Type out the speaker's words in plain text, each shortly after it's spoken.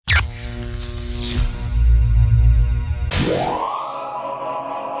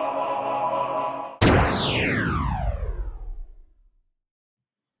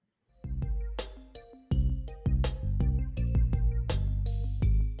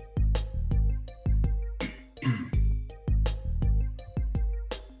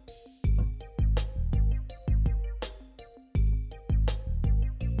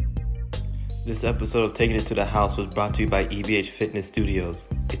This episode of Taking It to the House was brought to you by EBH Fitness Studios.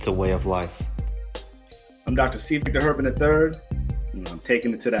 It's a way of life. I'm Dr. C. Victor Herbin III, and I'm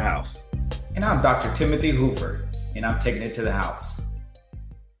taking it to the house. And I'm Dr. Timothy Hoover, and I'm taking it to the house.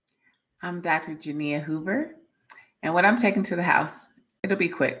 I'm Dr. Jania Hoover, and what I'm taking to the house, it'll be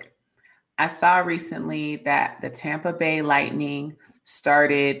quick. I saw recently that the Tampa Bay Lightning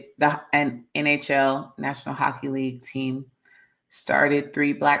started an NHL National Hockey League team, started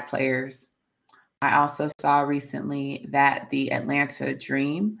 3 Black players. I also saw recently that the Atlanta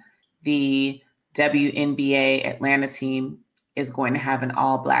Dream, the WNBA Atlanta team, is going to have an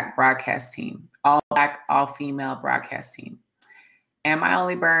all-Black broadcast team, all-Black, all-female broadcast team. And my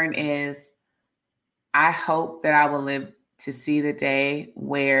only burn is I hope that I will live to see the day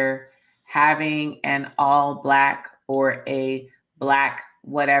where having an all-Black or a Black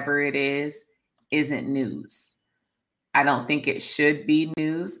whatever it is isn't news. I don't think it should be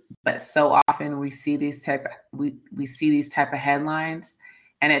news, but so often we see these type of headlines,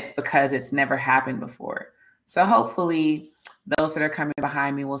 and it's because it's never happened before. So hopefully those that are coming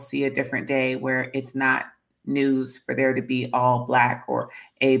behind me will see a different day where it's not news for there to be all Black or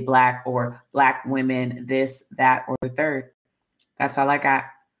a Black or Black women, this, that, or the third. That's all I got.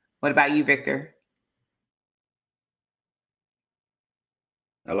 What about you, Victor?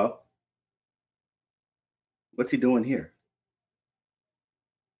 Hello? What's he doing here?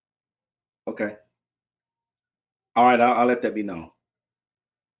 Okay. All right, I'll let that be known.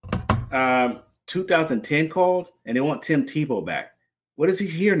 2010 called, and they want Tim Tebow back. What is he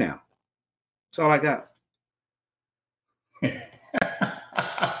here now? That's all I got.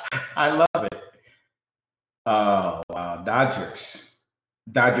 I love it. Oh, wow. Dodgers.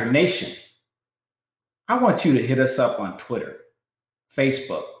 Dodger Nation. I want you to hit us up on Twitter,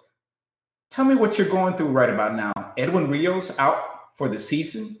 Facebook. Tell me what you're going through right about now. Edwin Rios out for the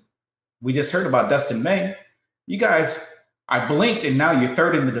season. We just heard about Dustin May. You guys, I blinked and now you're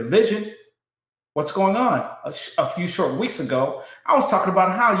third in the division. What's going on? A few short weeks ago, I was talking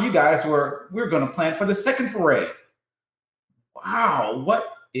about how you guys we're going to plan for the second parade. Wow,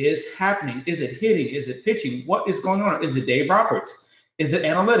 what is happening? Is it hitting? Is it pitching? What is going on? Is it Dave Roberts? Is it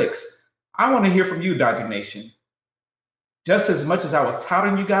analytics? I want to hear from you, Dodger Nation. Just as much as I was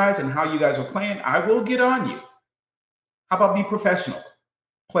touting you guys and how you guys were playing, I will get on you. How about be professional?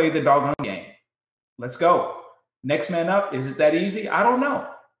 Play the doggone game. Let's go. Next man up. Is it that easy? I don't know.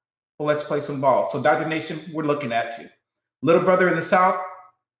 Well, let's play some ball. So, Dodger Nation, we're looking at you. Little brother in the South,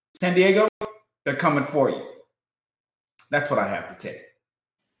 San Diego, they're coming for you. That's what I have to take.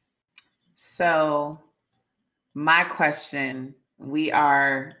 So, my question, we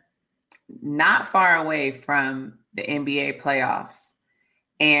are not far away from the NBA playoffs,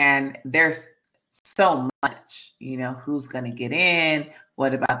 and there's so much, who's going to get in,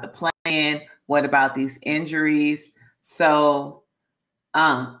 what about the play-in, what about these injuries? So,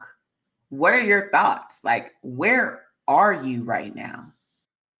 what are your thoughts? Like, where are you right now?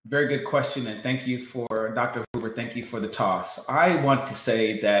 Very good question, and thank you for Dr. Hoover. Thank you for the toss. I want to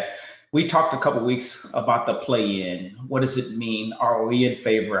say that we talked a couple weeks about the play-in. What does it mean? Are we in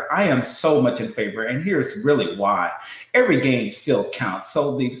favor? I am so much in favor, and here's really why. Every game still counts.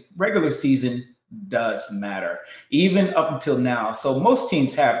 So the regular season does matter, even up until now. So most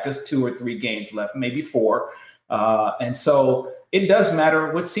teams have just 2 or 3 games left, maybe 4. And so it does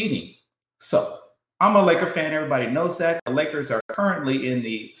matter with seeding. So I'm a Laker fan. Everybody knows that. The Lakers are currently in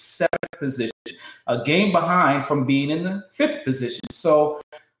the 7th position, a game behind from being in the 5th position. So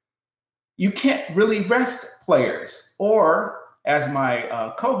you can't really rest players. Or, as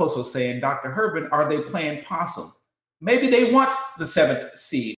my co-host was saying, Dr. Herbin, are they playing possum? Maybe they want the 7th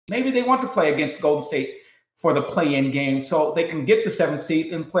seed. Maybe they want to play against Golden State for the play-in game so they can get the 7th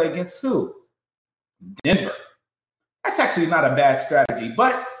seed and play against who? Denver. That's actually not a bad strategy,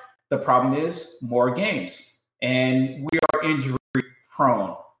 but the problem is more games, and we are injury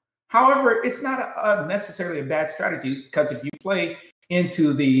prone. However, it's not necessarily a bad strategy, because if you play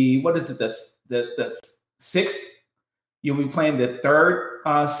into the 6th, you'll be playing the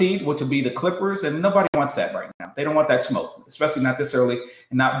 3rd seed, which will be the Clippers, and nobody wants that right now. They don't want that smoke, especially not this early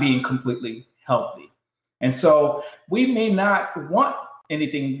and not being completely healthy. And so we may not want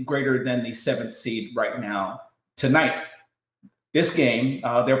anything greater than the 7th seed right now tonight. This game,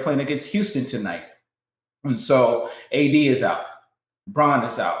 they're playing against Houston tonight. And so AD is out. Bron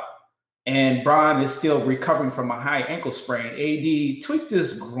is out. And Bron is still recovering from a high ankle sprain. AD tweaked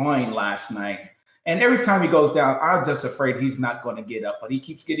his groin last night. And every time he goes down, I'm just afraid he's not going to get up. But he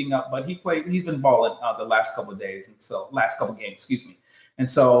keeps getting up. But he's been balling the last couple of days. And so last couple of games, excuse me. And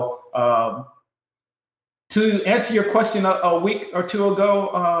so to answer your question a week or 2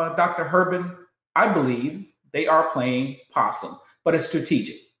 ago, Dr. Herbin, I believe they are playing possum, but it's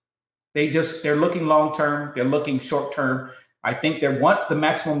strategic. They're looking long-term. They're looking short-term. I think they want the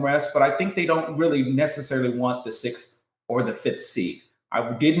maximum rest, but I think they don't really necessarily want the 6th or the 5th seed. I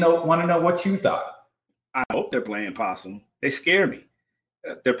want to know what you thought. I hope they're playing possum. They scare me.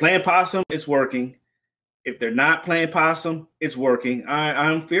 If they're playing possum, it's working. If they're not playing possum, it's working.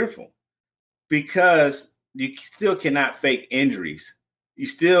 I'm fearful because you still cannot fake injuries. You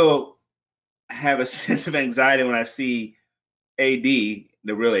still have a sense of anxiety when I see AD,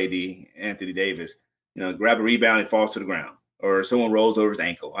 the real AD, Anthony Davis, grab a rebound and falls to the ground, or someone rolls over his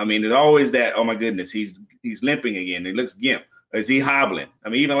ankle. I mean, there's always that, oh my goodness, he's limping again. He looks gimp. Is he hobbling? I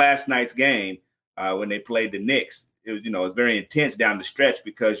mean, even last night's game when they played the Knicks, it was very intense down the stretch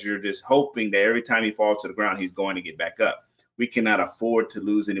because you're just hoping that every time he falls to the ground, he's going to get back up. We cannot afford to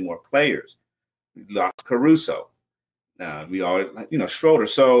lose any more players. We lost Caruso. We all, Schroeder.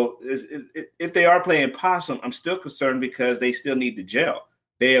 So if they are playing possum, I'm still concerned because they still need to gel.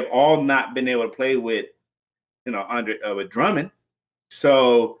 They have all not been able to play with, with Drummond.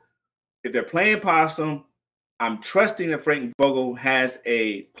 So if they're playing possum, I'm trusting that Frank Vogel has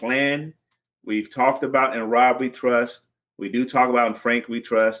a plan. We've talked about in Rob we trust. We do talk about in Frank we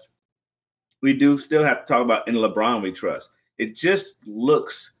trust. We do still have to talk about in LeBron we trust. It just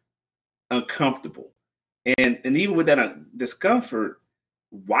looks uncomfortable. And even with that discomfort,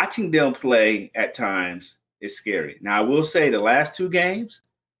 watching them play at times is scary. Now, I will say the last 2 games,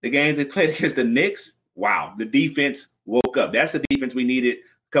 the games they played against the Knicks, wow, the defense woke up. That's the defense we needed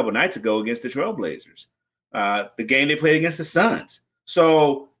a couple nights ago against the Trailblazers. The game they played against the Suns.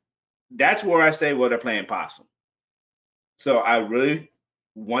 So that's where I say, well, they're playing possum. So I really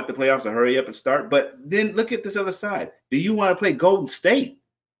want the playoffs to hurry up and start. But then look at this other side. Do you want to play Golden State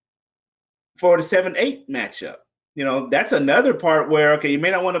for the 7-8 matchup? That's another part where, okay, you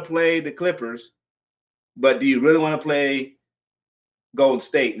may not want to play the Clippers, but do you really want to play Golden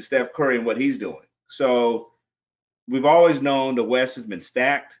State and Steph Curry and what he's doing? So we've always known the West has been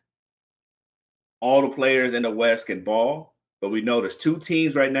stacked. All the players in the West can ball, but we know there's 2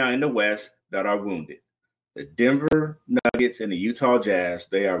 teams right now in the West that are wounded. The Denver Nuggets and the Utah Jazz,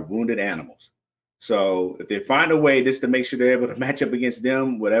 they are wounded animals. So if they find a way just to make sure they're able to match up against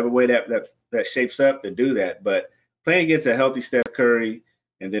them, whatever way that shapes up, then do that. But playing against a healthy Steph Curry,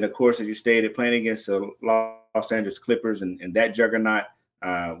 and then, of course, as you stated, playing against the Los Angeles Clippers and that juggernaut,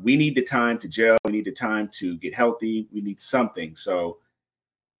 we need the time to gel. We need the time to get healthy. We need something. So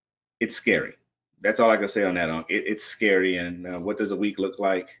it's scary. That's all I can say on that. It's scary. And what does a week look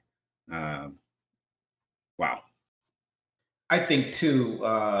like? Wow. I think, too,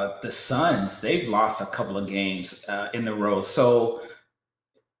 the Suns, they've lost a couple of games in a row. So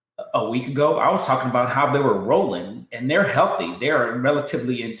a week ago, I was talking about how they were rolling, and they're healthy. They're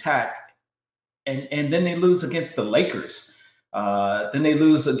relatively intact. And then they lose against the Lakers. Then they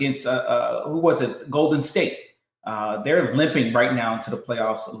lose against, who was it? Golden State. They're limping right now into the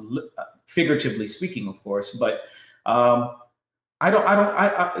playoffs, figuratively speaking, of course. But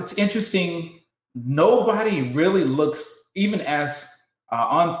it's interesting. Nobody really looks, even as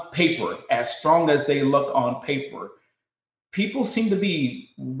on paper, as strong as they look on paper. People seem to be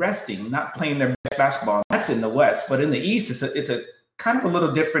resting, not playing their best basketball. That's in the West, but in the East, it's a kind of a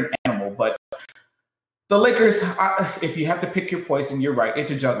little different animal. But the Lakers, if you have to pick your poison, you're right.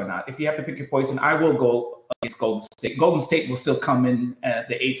 It's a juggernaut. If you have to pick your poison, I will go against Golden State. Golden State will still come in at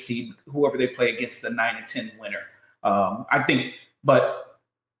the 8th seed, whoever they play against the 9 and 10 winner. I think, but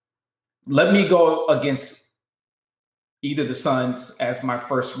let me go against either the Suns as my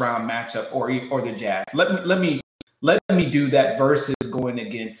first round matchup or the Jazz. Let me do that versus going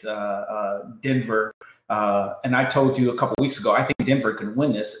against Denver. And I told you a couple weeks ago, I think Denver can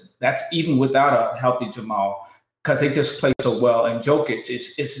win this. That's even without a healthy Jamal, because they just play so well. And Jokic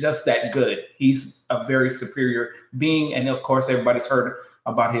is just that good. He's a very superior being. And of course, everybody's heard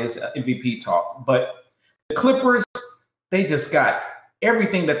about his MVP talk. But the Clippers, they just got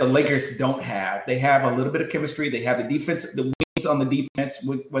everything that the Lakers don't have. They have a little bit of chemistry. They have the defense, the wings on the defense,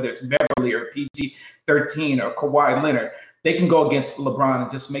 whether it's Beverly or PG-13 or Kawhi Leonard. They can go against LeBron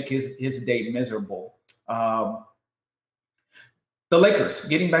and just make his day miserable. The Lakers,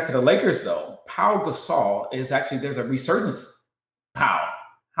 getting back to the Lakers, though, Pau Gasol is actually, there's a resurgence. How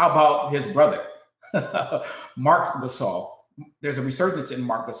about his brother, Marc Gasol? There's a resurgence in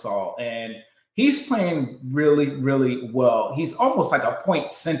Marc Gasol, and he's playing really, really well. He's almost like a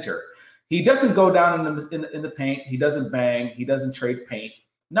point center. He doesn't go down in the paint. He doesn't bang. He doesn't trade paint.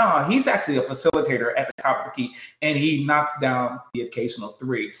 No, he's actually a facilitator at the top of the key, and he knocks down the occasional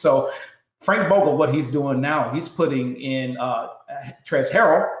three. So Frank Vogel, what he's doing now, he's putting in Trez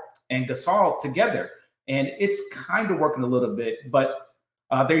Harrell and Gasol together. And it's kind of working a little bit, but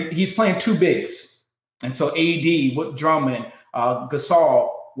he's playing two bigs. And so AD with Drummond, Gasol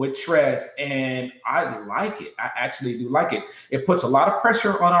with Trez, and I like it. I actually do like it. It puts a lot of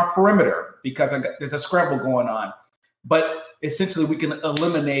pressure on our perimeter because there's a scramble going on. But essentially, we can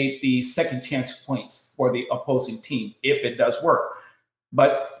eliminate the second chance points for the opposing team if it does work.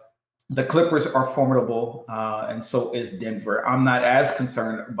 But the Clippers are formidable, and so is Denver. I'm not as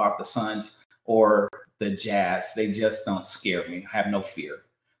concerned about the Suns or the Jazz. They just don't scare me. I have no fear.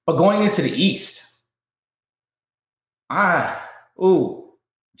 But going into the East, Jaylen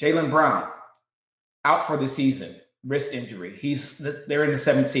Brown out for the season, wrist injury. They're in the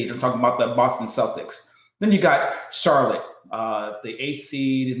 7th seed. I'm talking about the Boston Celtics. Then you got Charlotte, the 8th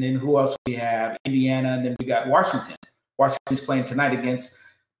seed, and then who else we have? Indiana, and then we got Washington. Washington's playing tonight against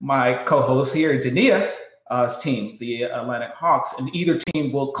my co-host here, Jania's team, the Atlantic Hawks, and either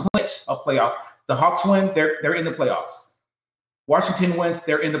team will clinch a playoff. The Hawks win, they're in the playoffs. Washington wins,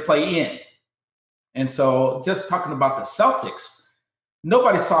 they're in the play-in. And so just talking about the Celtics,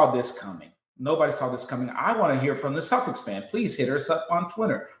 nobody saw this coming. I want to hear from the Celtics fan. Please hit us up on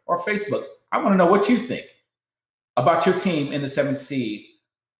Twitter or Facebook. I want to know what you think about your team in the 7th seed.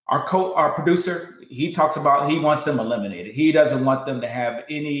 Our producer, he talks about he wants them eliminated. He doesn't want them to have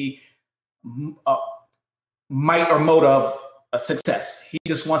any might or motive of success. He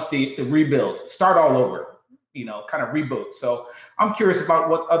just wants the rebuild, start all over, kind of reboot. So I'm curious about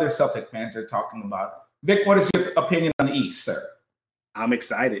what other Celtic fans are talking about. Vic, what is your opinion on the East, sir? I'm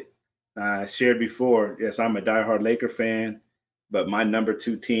excited. I shared before, yes, I'm a diehard Laker fan, but my number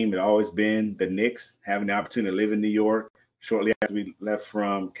 2 team had always been the Knicks, having the opportunity to live in New York shortly after we left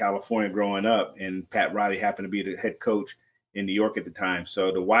from California growing up, and Pat Riley happened to be the head coach in New York at the time.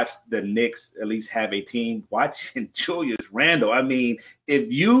 So to watch the Knicks at least have a team, watching Julius Randle, I mean,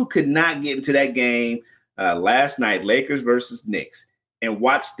 if you could not get into that game last night, Lakers versus Knicks, and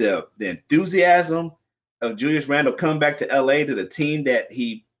watch the enthusiasm of Julius Randle come back to LA to the team that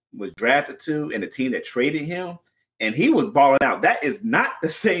he was drafted to and the team that traded him, and he was balling out. That is not the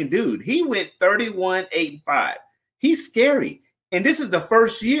same dude. He went 31-8-5. He's scary. And this is the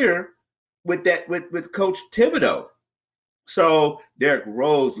first year with Coach Thibodeau. So Derrick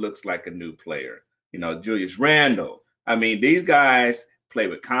Rose looks like a new player. Julius Randle. I mean, these guys play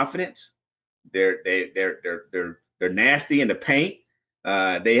with confidence. They're nasty in the paint.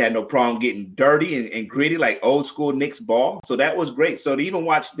 They had no problem getting dirty and gritty like old school Knicks ball. So that was great. So to even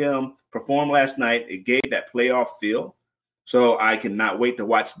watch them perform last night, it gave that playoff feel. So I cannot wait to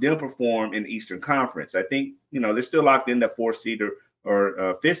watch them perform in the Eastern Conference. I think, they're still locked in the 4th seed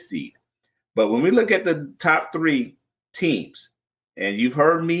or 5th seed. But when we look at the top 3 teams, and you've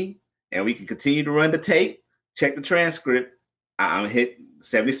heard me, and we can continue to run the tape, check the transcript, I'm hit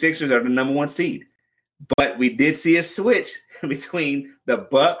 76ers are the number 1 seed. But we did see a switch between the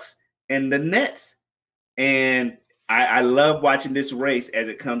Bucks and the Nets. And I love watching this race as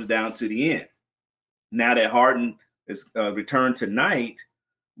it comes down to the end. Now that Harden is returned tonight,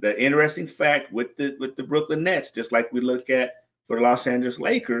 the interesting fact with the Brooklyn Nets, just like we look at for the Los Angeles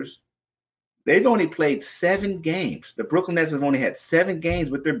Lakers, they've only played 7 games. The Brooklyn Nets have only had 7 games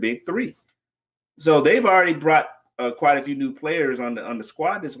with their big 3. So they've already brought quite a few new players on the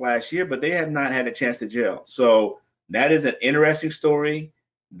squad this last year, but they have not had a chance to gel. So that is an interesting story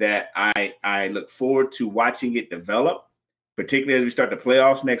that I look forward to watching it develop, particularly as we start the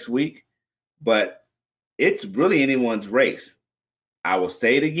playoffs next week. But it's really anyone's race. I will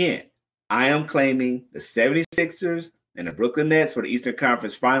say it again. I am claiming the 76ers and the Brooklyn Nets for the Eastern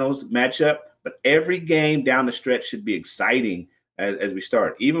Conference Finals matchup, but every game down the stretch should be exciting as we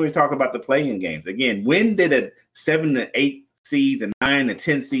start. Even when we talk about the play-in games. Again, when did a 7 to 8 seeds and 9 to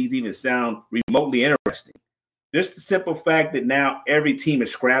 10 seeds even sound remotely interesting? Just the simple fact that now every team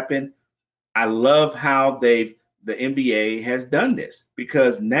is scrapping. I love how the NBA has done this,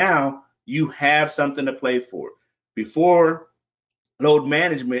 because now you have something to play for. Before, load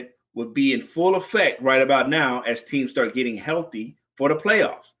management would be in full effect right about now as teams start getting healthy for the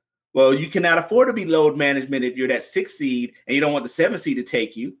playoffs. Well, you cannot afford to be load management if you're that 6th seed and you don't want the 7th seed to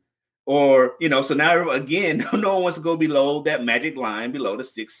take you. Or, so now, again, no one wants to go below that magic line below the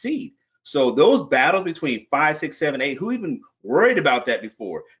 6th seed. So those battles between 5, 6, 7, 8, who even worried about that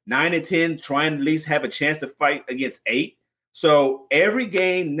before? 9 and 10 trying to at least have a chance to fight against 8. So every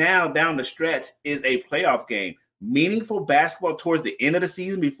game now down the stretch is a playoff game. Meaningful basketball towards the end of the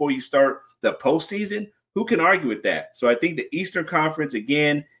season before you start the postseason. Who can argue with that? So I think the Eastern Conference,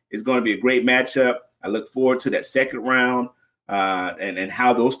 again, is going to be a great matchup. I look forward to that second round and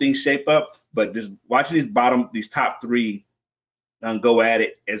how those things shape up. But just watching these top 3 go at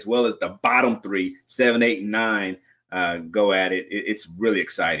it, as well as the bottom three, 7, 8, and 9 go at it. It's really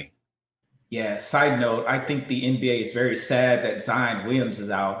exciting. Yeah, side note, I think the NBA is very sad that Zion Williams is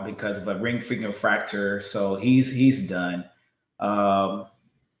out because of a ring finger fracture. So he's done.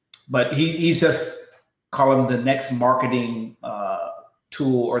 But he's just calling the next marketing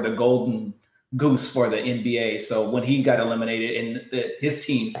tool or the golden goose for the NBA. So when he got eliminated and his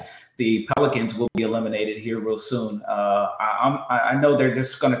team, the Pelicans, will be eliminated here real soon. I know they're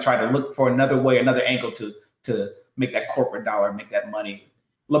just going to try to look for another way, another angle to make that corporate dollar, make that money.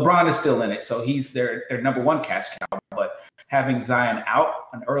 LeBron is still in it, so he's their number one cash cow. But having Zion out,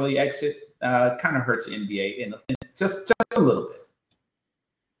 an early exit, kind of hurts the NBA in just a little bit.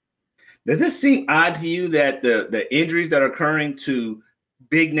 Does this seem odd to you that the injuries that are occurring to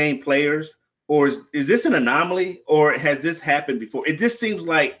big name players, or is this an anomaly, or has this happened before? It just seems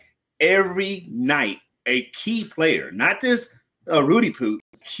like every night a key player, not just Rudy Poot,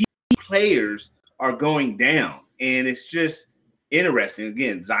 key players are going down, and it's just interesting.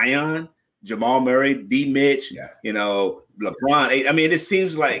 Again, Zion, Jamal Murray, D. Mitch, LeBron. I mean, it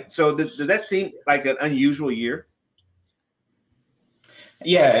seems like, so does that seem like an unusual year?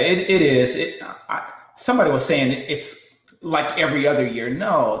 Yeah, it is. Somebody was saying it's like every other year.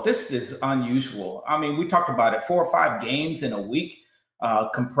 No, this is unusual. I mean, we talked about it, 4 or 5 games in a week,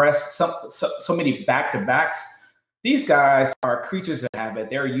 compressed, so many back-to-backs. These guys are creatures of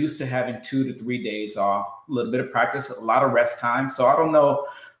habit. They're used to having 2 to 3 days off, a little bit of practice, a lot of rest time. So I don't know.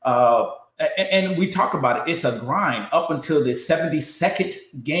 And we talk about it. It's a grind up until the 72nd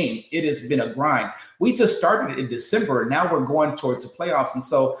game. It has been a grind. We just started in December. Now we're going towards the playoffs. And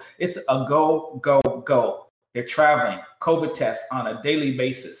so it's a go, go, go. They're traveling, COVID tests on a daily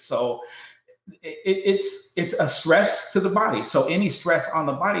basis. So it's a stress to the body. So any stress on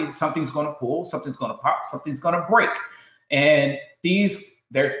the body, something's going to pull, something's going to pop, something's going to break. And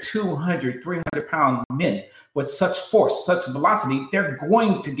they're 200, 300-pound men with such force, such velocity, they're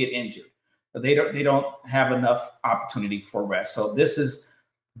going to get injured. They don't have enough opportunity for rest. So this is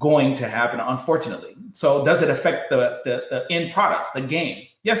going to happen, unfortunately. So does it affect the end product, the game?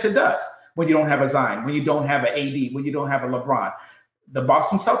 Yes, it does. When you don't have a Zion, when you don't have an AD, when you don't have a LeBron. The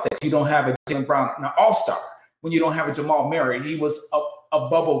Boston Celtics, you don't have a Jaylen Brown, an all-star. When you don't have a Jamal Murray, he was a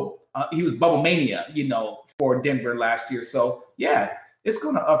bubble. He was bubble mania, for Denver last year. So yeah, it's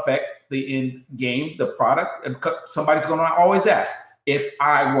going to affect the end game, the product. And somebody's going to always ask, if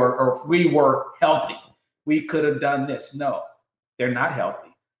we were healthy, we could have done this. No, they're not healthy.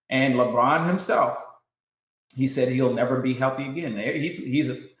 And LeBron himself, he said he'll never be healthy again.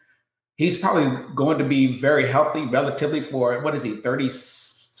 He's probably going to be very healthy relatively for,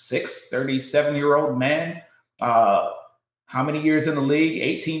 36, 37-year-old man. How many years in the league?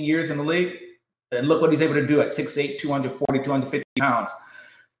 18 years in the league. And look what he's able to do at 6'8", 240, 250 pounds.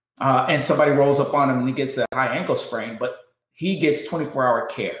 And somebody rolls up on him and he gets a high ankle sprain, but he gets 24-hour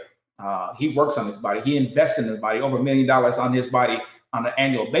care. He works on his body. He invests in his body, over $1 million on his body on an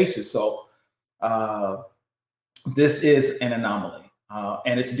annual basis. So this is an anomaly.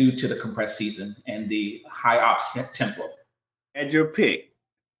 And it's due to the compressed season and the high ops tempo. At your pick,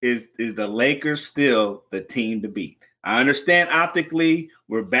 is the Lakers still the team to beat? I understand optically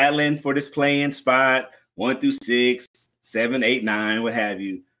we're battling for this play-in spot, 1 through 6, 7, 8, 9, what have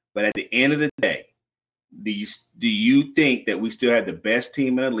you. But at the end of the day, do you think that we still have the best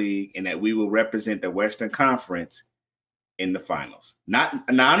team in the league and that we will represent the Western Conference in the finals? Now,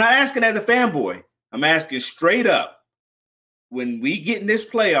 I'm not asking as a fanboy. I'm asking straight up. When we get in this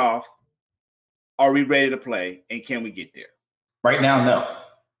playoff, are we ready to play, and can we get there? Right now,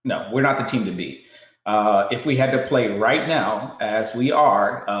 no, we're not the team to beat. If we had to play right now, as we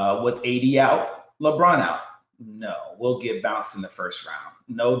are, with AD out, LeBron out, no, we'll get bounced in the first round.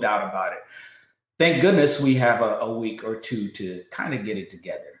 No doubt about it. Thank goodness we have a week or two to kind of get it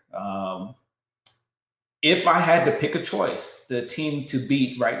together. If I had to pick a choice, the team to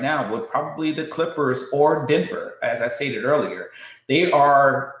beat right now would probably the Clippers or Denver. As I stated earlier, they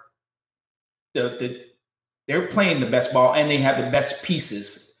are they're playing the best ball and they have the best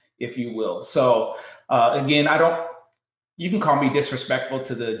pieces, if you will. So again, you can call me disrespectful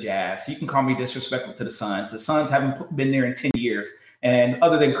to the Jazz. You can call me disrespectful to the Suns. The Suns haven't been there in 10 years. And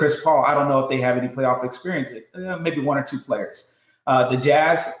other than Chris Paul, I don't know if they have any playoff experience, maybe 1 or 2 players. The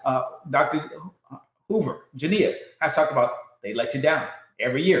Jazz, Dr. Hoover, Jania has talked about they let you down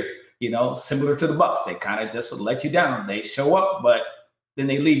every year, similar to the Bucks. They kind of just let you down. They show up, but then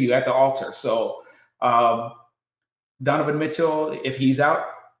they leave you at the altar. So Donovan Mitchell, if he's out,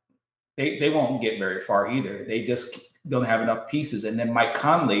 they won't get very far either. They just don't have enough pieces. And then Mike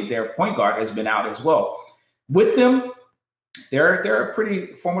Conley, their point guard, has been out as well. With them, They're a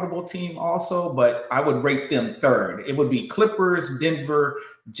pretty formidable team also, but I would rate them third. It would be Clippers, Denver,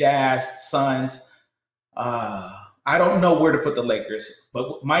 Jazz, Suns. I don't know where to put the Lakers,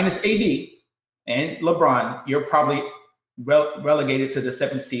 but minus AD and LeBron, you're probably relegated to the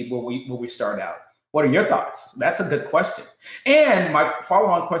 7th seed where we start out. What are your thoughts? That's a good question. And my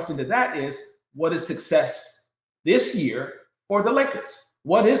follow-on question to that is, what is success this year for the Lakers?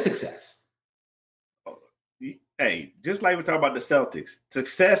 What is success? Hey, just like we talk about the Celtics,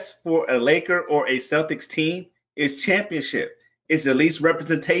 success for a Laker or a Celtics team is championship. It's at least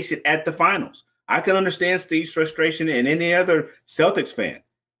representation at the finals. I can understand Steve's frustration and any other Celtics fan.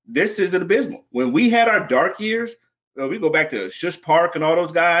 This is abysmal. When we had our dark years, we go back to Shush Park and all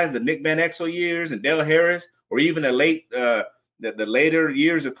those guys, the Nick Van Exel years and Dale Harris, or even the later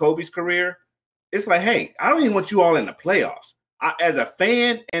years of Kobe's career. It's like, hey, I don't even want you all in the playoffs. As a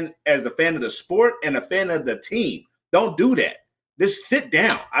fan and as a fan of the sport and a fan of the team, don't do that. Just sit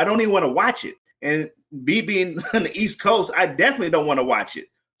down. I don't even want to watch it. And being on the East Coast, I definitely don't want to watch it.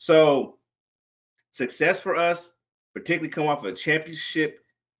 So success for us, particularly come off a championship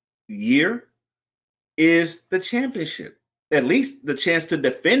year, is the championship. At least the chance to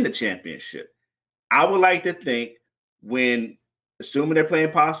defend the championship. I would like to think when, assuming they're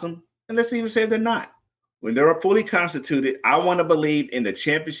playing possum, and let's even say they're not, when they're fully constituted, I want to believe in the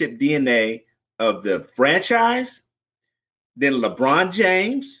championship DNA of the franchise, then LeBron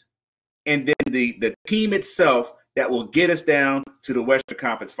James, and then the team itself that will get us down to the Western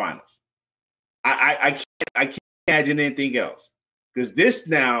Conference Finals. I can't imagine anything else, because this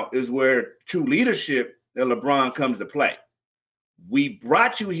now is where true leadership that LeBron comes to play. We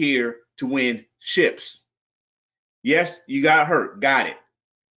brought you here to win ships. Yes, you got hurt. Got it.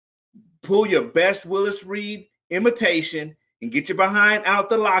 Pull your best Willis Reed imitation and get your behind out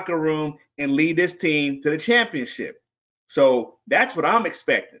the locker room and lead this team to the championship. So that's what I'm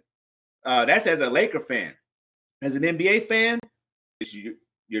expecting. That's as a Laker fan. As an NBA fan,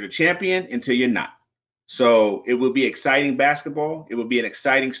 you're the champion until you're not. So it will be exciting basketball. It will be an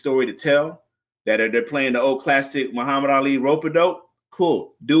exciting story to tell. That they're playing the old classic Muhammad Ali rope-a-dope.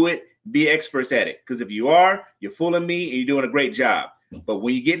 Cool. Do it. Be experts at it. Because if you are, you're fooling me and you're doing a great job. But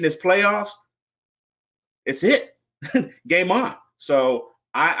when you get in this playoffs, it's it. Game on. So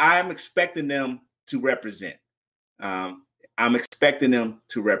I'm expecting them to represent. I'm expecting them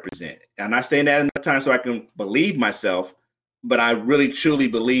to represent. I'm not saying that enough time so I can believe myself, but I really, truly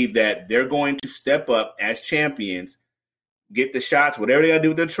believe that they're going to step up as champions, get the shots, whatever they got to do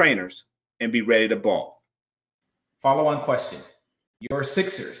with their trainers, and be ready to ball. Follow-on question. Your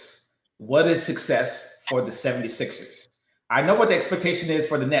Sixers. What is success for the 76ers? I know what the expectation is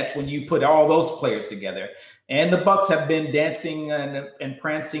for the Nets when you put all those players together. And the Bucks have been dancing and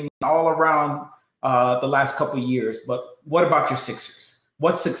prancing all around the last couple of years. But what about your Sixers?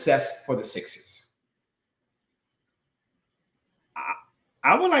 What's success for the Sixers?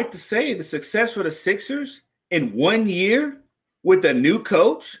 I would like to say the success for the Sixers in 1 year with a new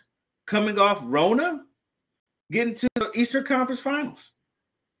coach coming off Rona, getting to the Eastern Conference Finals.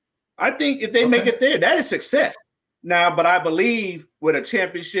 I think if they make it there, that is success. Now, but I believe with a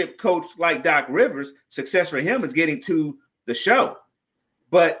championship coach like Doc Rivers, success for him is getting to the show.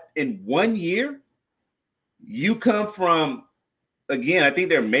 But in 1 year, you come from, again, I think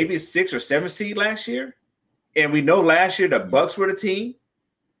they're maybe a 6 or 7 seed last year. And we know last year the Bucks were the team.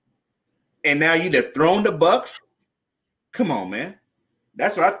 And now you'd have thrown the Bucks. Come on, man.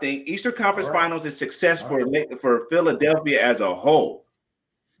 That's what I think. Eastern Conference Finals is success for Philadelphia as a whole.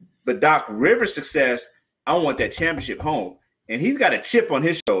 But Doc Rivers' success, I want that championship home. And he's got a chip on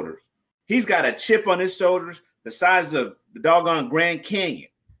his shoulders. He's got a chip on his shoulders the size of the doggone Grand Canyon,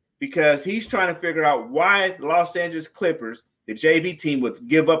 because he's trying to figure out why the Los Angeles Clippers, the JV team, would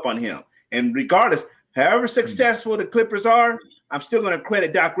give up on him. And regardless, however successful the Clippers are, I'm still going to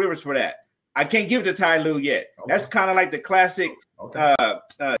credit Doc Rivers for that. I can't give it to Ty Lue yet. That's kind of like the classic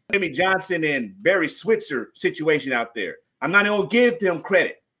Jimmy Johnson and Barry Switzer situation out there. I'm not going to give them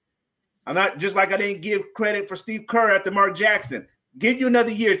credit. I'm not, just like I didn't give credit for Steve Kerr after Mark Jackson. Give you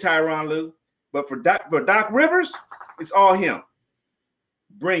another year, Tyronn Lue. But for Doc Rivers, it's all him.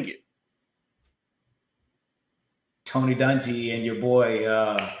 Bring it. Tony Dungy and your boy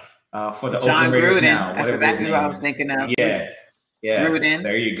for the John Oakland Raiders Gruden. now. That's exactly what I was thinking of. Yeah. Gruden.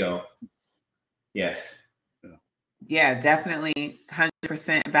 There you go. Yes. Yeah, definitely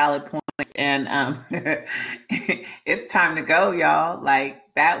 100% valid points. And it's time to go, y'all. Like,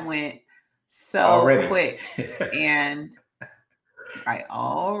 that went so quick. And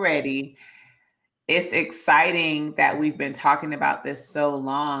already. It's exciting that we've been talking about this so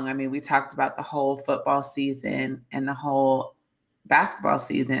long. I mean, we talked about the whole football season and the whole basketball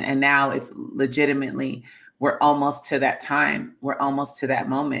season, and now it's legitimately, we're almost to that time. We're almost to that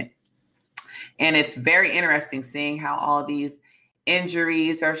moment. And it's very interesting seeing how all these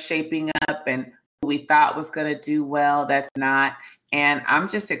injuries are shaping up and who we thought was going to do well, that's not. And I'm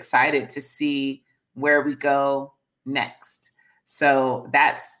just excited to see where we go next. So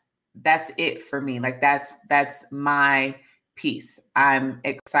that's it for me. Like that's my piece. I'm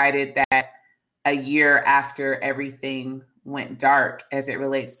excited that a year after everything went dark as it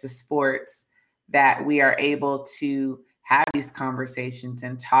relates to sports, that we are able to have these conversations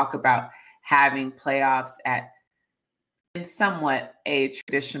and talk about having playoffs in somewhat a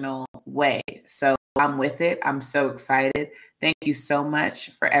traditional way. So I'm with it. I'm so excited. Thank you so much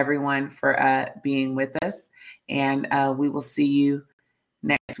for everyone for being with us. And we will see you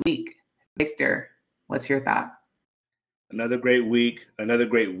next week. Victor, what's your thought? Another great week, another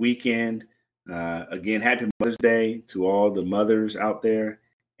great weekend. Again, happy Mother's Day to all the mothers out there.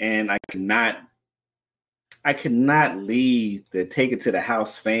 And I cannot leave the Take It to the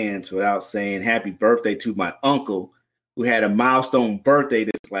House fans without saying happy birthday to my uncle, who had a milestone birthday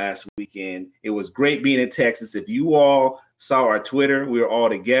this last weekend. It was great being in Texas. If you all saw our Twitter, we were all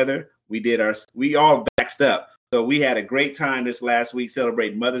together. We all vaxxed up. So we had a great time this last week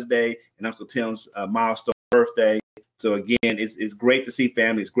celebrating Mother's Day and Uncle Tim's milestone birthday. So again, it's great to see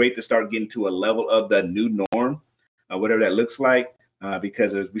family. It's great to start getting to a level of the new norm, whatever that looks like,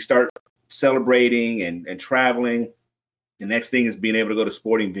 because as we start celebrating and traveling, the next thing is being able to go to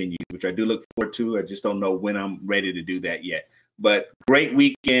sporting venues, which I do look forward to. I just don't know when I'm ready to do that yet. But great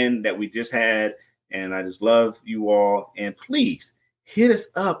weekend that we just had, and I just love you all. And please hit us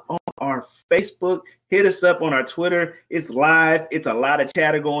up on our Facebook, hit us up on our Twitter. It's live. It's a lot of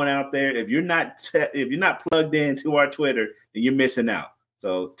chatter going out there. If you're not plugged into our Twitter, then you're missing out.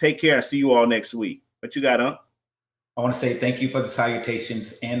 So take care. I'll see you all next week. What you got, I want to say thank you for the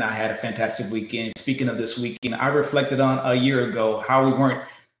salutations, and I had a fantastic weekend. Speaking of this weekend, I reflected on a year ago how we weren't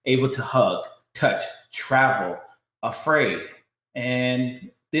able to hug, touch, travel, afraid.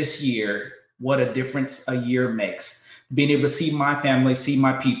 And this year, what a difference a year makes. Being able to see my family, see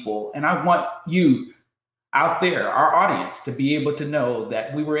my people. And I want you out there, our audience, to be able to know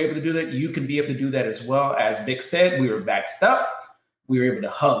that we were able to do that. You can be able to do that as well. As Vic said, we were vaxxed up. We were able to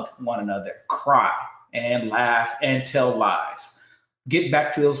hug one another, cry, and laugh and tell lies. Get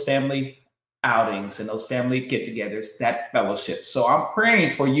back to those family outings and those family get-togethers, that fellowship. So I'm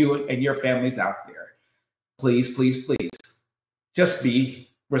praying for you and your families out there. Please, please, please, just be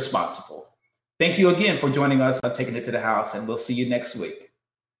responsible. Thank you again for joining us on Taking It to the House, and we'll see you next week.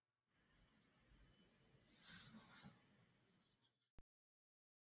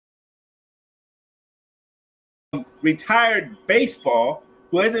 Retired baseball,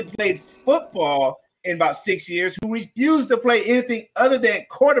 who hasn't played football in about 6 years, who refused to play anything other than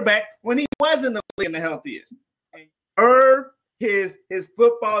quarterback when he wasn't playing the healthiest. And Herb, his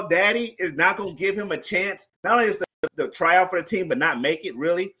football daddy, is not going to give him a chance. Not only is the tryout for the team, but not make it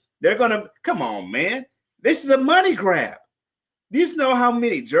really. They're going to, come on, man. This is a money grab. Do you know how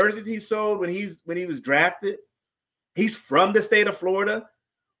many jerseys he sold when he was drafted? He's from the state of Florida.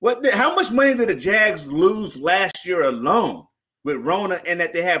 How much money did the Jags lose last year alone with Rona and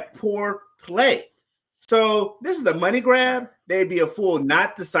that they have poor play? So this is a money grab. They'd be a fool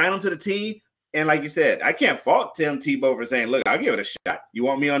not to sign him to the team. And like you said, I can't fault Tim Tebow for saying, look, I'll give it a shot. You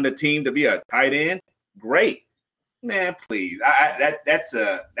want me on the team to be a tight end? Great. Man, please. That's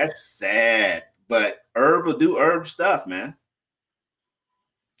sad. But Herb will do Herb stuff, man.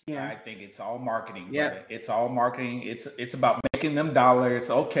 Yeah, I think it's all marketing. Yeah, brother. It's all marketing. It's about making them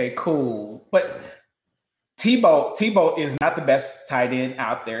dollars. Okay, cool. But Tebow is not the best tight end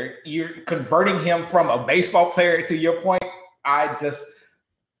out there. You're converting him from a baseball player, to your point.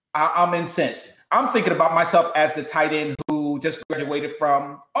 I'm incensed. I'm thinking about myself as the tight end who just graduated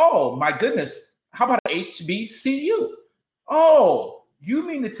from, oh my goodness, how about HBCU? Oh, you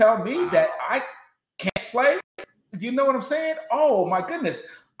mean to tell me that I can't play? You know what I'm saying? Oh my goodness.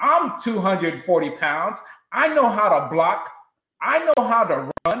 I'm 240 pounds. I know how to block. I know how to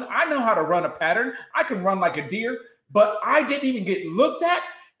run. I know how to run a pattern. I can run like a deer, but I didn't even get looked at.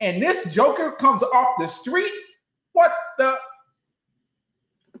 And this joker comes off the street. What the?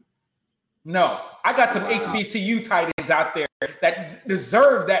 No, I got some HBCU tight ends out there that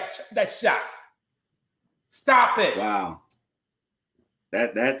deserve that shot. Stop it. Wow.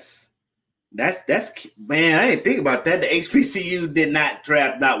 That's man, I didn't think about that. The HBCU did not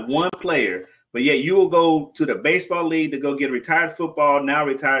draft not one player, but yet you will go to the baseball league to go get a retired football, now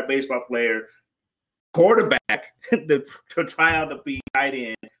retired baseball player quarterback to try out to be tight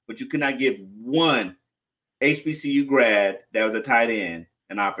end, but you could not give one HBCU grad that was a tight end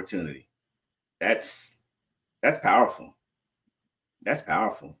an opportunity. That's powerful. That's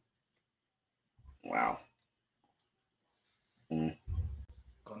powerful. Wow. Gonna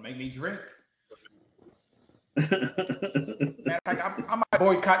make me drink. Man, I might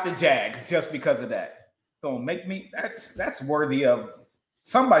boycott the Jags just because of that. Gonna make me. That's worthy of.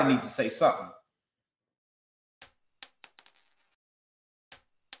 Somebody needs to say something.